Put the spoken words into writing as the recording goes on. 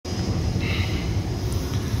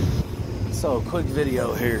So, quick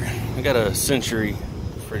video here. I got a Century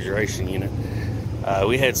refrigeration unit.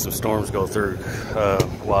 We had some storms go through a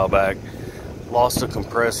while back. Lost a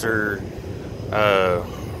compressor.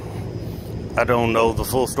 I don't know the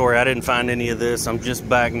full story. I didn't find any of this. I'm just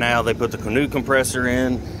back now. They put the new compressor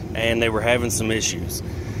in and they were having some issues.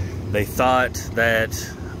 They thought that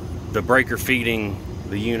the breaker feeding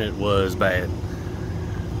the unit was bad.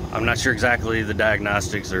 I'm not sure exactly the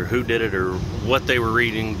diagnostics or who did it or what they were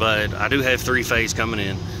reading, but I do have 3-phase coming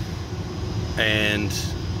in and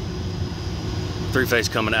 3-phase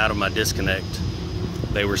coming out of my disconnect.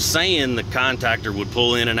 They were saying the contactor would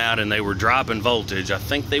pull in and out and they were dropping voltage. I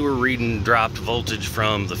think they were reading dropped voltage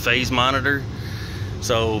from the phase monitor.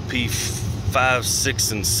 So P5,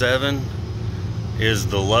 6, and 7 is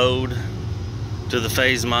the load to the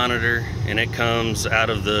phase monitor, and it comes out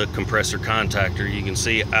of the compressor contactor. You can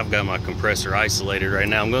see I've got my compressor isolated right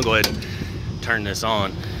now. I'm gonna go ahead and turn this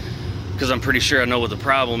on because I'm pretty sure I know what the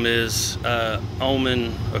problem is.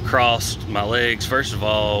 Ohming across my legs. First of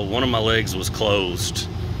all, one of my legs was closed,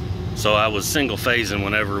 so I was single phasing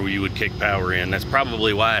whenever you would kick power in. That's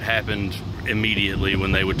probably why it happened immediately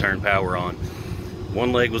when they would turn power on.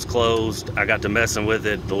 One leg was closed. I got to messing with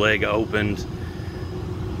it. The leg opened.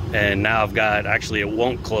 And now I've got, actually it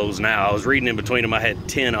won't close now. I was reading in between them, I had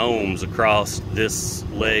 10 ohms across this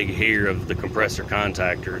leg here of the compressor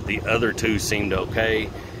contactor. The other two seemed okay.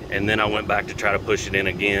 And then I went back to try to push it in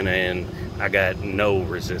again and I got no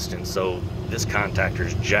resistance. So this contactor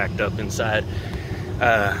is jacked up inside.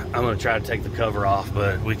 I'm gonna try to take the cover off,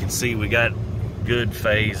 but we can see we got good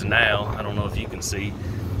phase now. I don't know if you can see.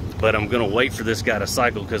 But I'm gonna wait for this guy to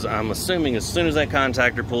cycle because I'm assuming as soon as that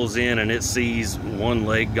contactor pulls in and it sees one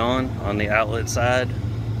leg gone on the outlet side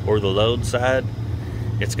or the load side,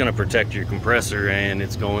 it's gonna protect your compressor and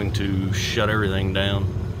it's going to shut everything down.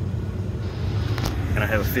 And I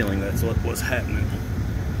have a feeling that's what was happening.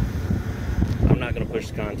 I'm not gonna push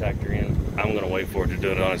the contactor in. I'm gonna wait for it to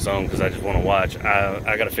do it on its own because I just wanna watch.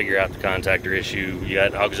 I gotta figure out the contactor issue. You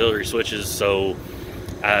got auxiliary switches, so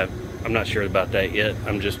I'm not sure about that yet.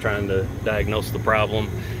 I'm just trying to diagnose the problem.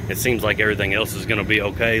 It seems like everything else is gonna be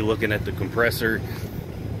okay. Looking at the compressor,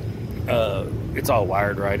 it's all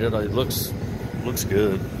wired right. It looks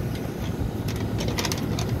good.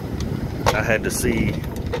 I had to see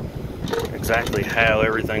exactly how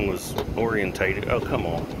everything was orientated. Oh, come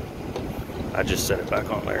on. I just set it back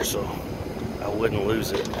on there so I wouldn't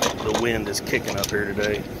lose it. The wind is kicking up here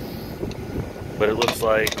today. But it looks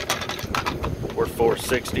like we're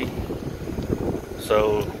 460.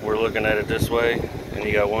 So we're looking at it this way, and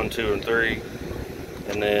you got 1, 2, and 3,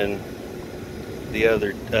 and then the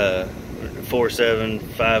other 4, 7,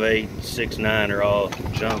 5, 8, 6, 9 are all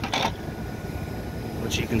jump.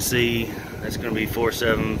 But you can see that's going to be 4,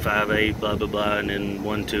 7, 5, 8, blah blah blah, and then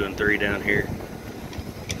 1, 2, and 3 down here.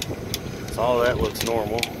 So all that looks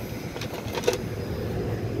normal,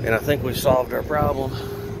 and I think we've solved our problem.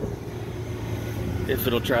 If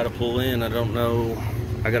it'll try to pull in, I don't know.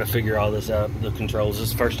 I gotta figure all this out, the controls. This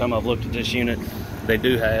is the first time I've looked at this unit. They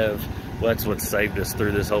do have, well, that's what saved us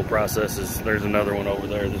through this whole process, is there's another one over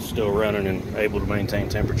there that's still running and able to maintain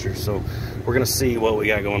temperature. So we're gonna see what we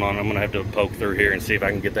got going on. I'm gonna have to poke through here and see if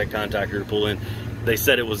I can get that contactor to pull in. They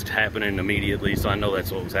said it was happening immediately, so I know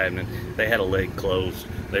that's what was happening. They had a leg closed.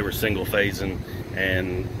 They were single phasing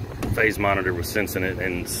and phase monitor was sensing it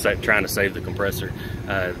and trying to save the compressor.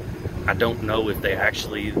 I don't know if they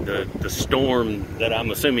actually, the storm that I'm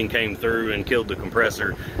assuming came through and killed the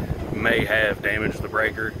compressor may have damaged the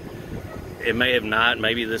breaker. It may have not.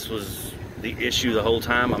 Maybe this was the issue the whole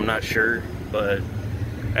time. I'm not sure, but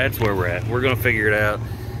that's where we're at. We're gonna figure it out,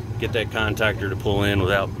 get that contactor to pull in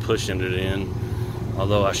without pushing it in.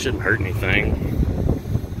 Although I shouldn't hurt anything.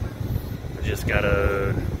 I just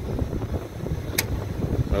gotta,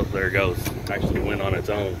 oh, there it goes. Actually went on its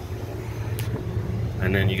own.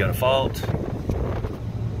 And then you got a fault.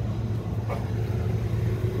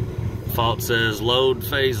 Fault says load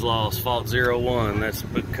phase loss, fault 01. That's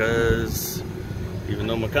because even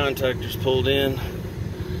though my contactor's pulled in,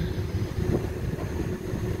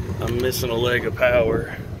 I'm missing a leg of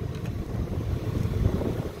power.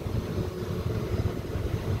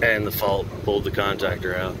 And the fault pulled the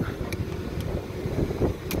contactor out.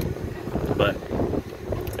 But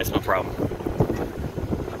that's my problem.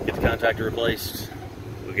 Get the contactor replaced.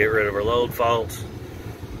 We'll get rid of our load faults,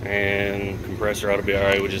 and compressor ought to be all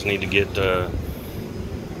right. We just need to get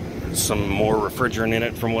some more refrigerant in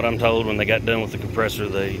it. From what I'm told, when they got done with the compressor,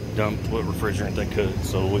 they dumped what refrigerant they could.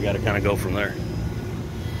 So we got to kind of go from there.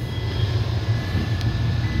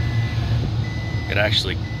 It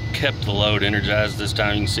actually kept the load energized this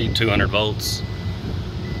time. You can see 200 volts.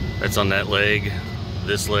 That's on that leg,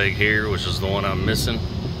 this leg here, which is the one I'm missing,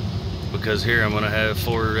 because here I'm gonna have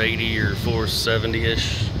 480 or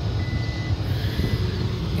 470-ish,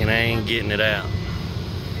 and I ain't getting it out.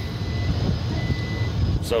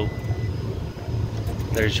 So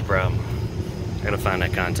there's your problem. Gotta find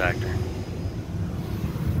that contactor.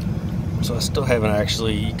 So I still haven't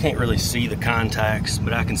actually, you can't really see the contacts,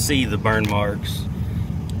 but I can see the burn marks.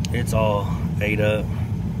 It's all ate up.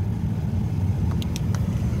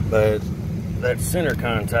 But that center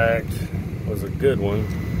contact was a good one.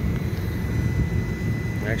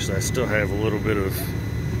 Actually, I still have a little bit of,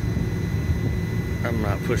 I'm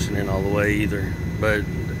not pushing in all the way either, but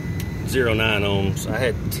 0.9 ohms. I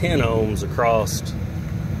had 10 ohms across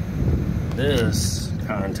this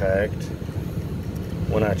contact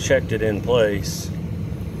when I checked it in place.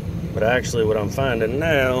 But actually what I'm finding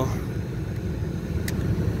now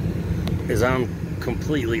is I'm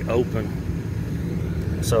completely open.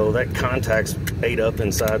 So that contact's ate up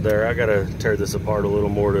inside there. I gotta tear this apart a little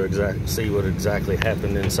more to see what exactly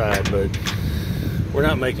happened inside, but we're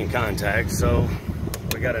not making contact, so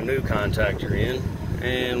we got a new contactor in,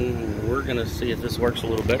 and we're gonna see if this works a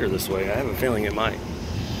little better this way. I have a feeling it might.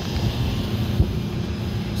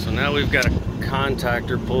 So now we've got a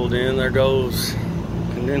contactor pulled in. There goes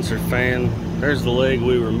condenser fan. There's the leg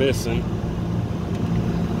we were missing.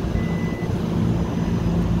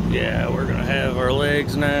 Yeah, we're gonna have our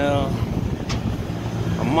legs now.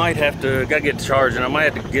 I might have to, gotta get charging. I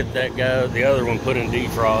might have to get that guy, the other one, put in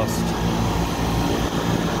defrost.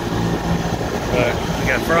 But we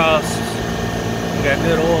got frost. We got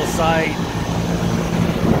good oil sight.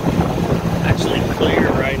 Actually clear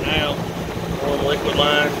right now on liquid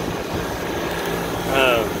line.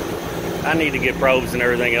 I need to get probes and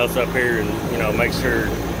everything else up here and, you know, make sure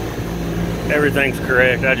everything's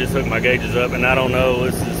correct. I just hooked my gauges up, and I don't know,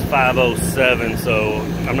 this is 507, so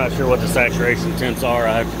I'm not sure what the saturation temps are.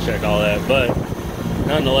 I have to check all that, but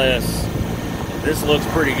nonetheless, this looks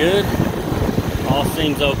pretty good. All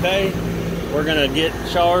seems okay. We're gonna get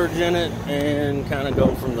charge in it and kind of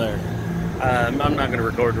go from there. I'm not gonna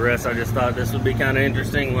record the rest. I just thought this would be kind of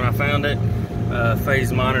interesting when I found it.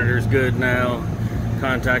 Phase monitor's good now.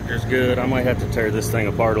 Contactor's good. I might have to tear this thing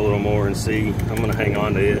apart a little more and see. I'm gonna hang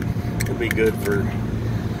on to it. It'll be good for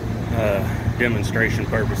demonstration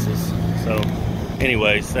purposes. So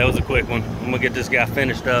anyways, that was a quick one. I'm gonna get this guy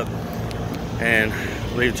finished up and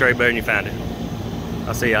leave the tray better than you found it.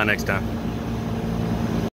 I'll see y'all next time.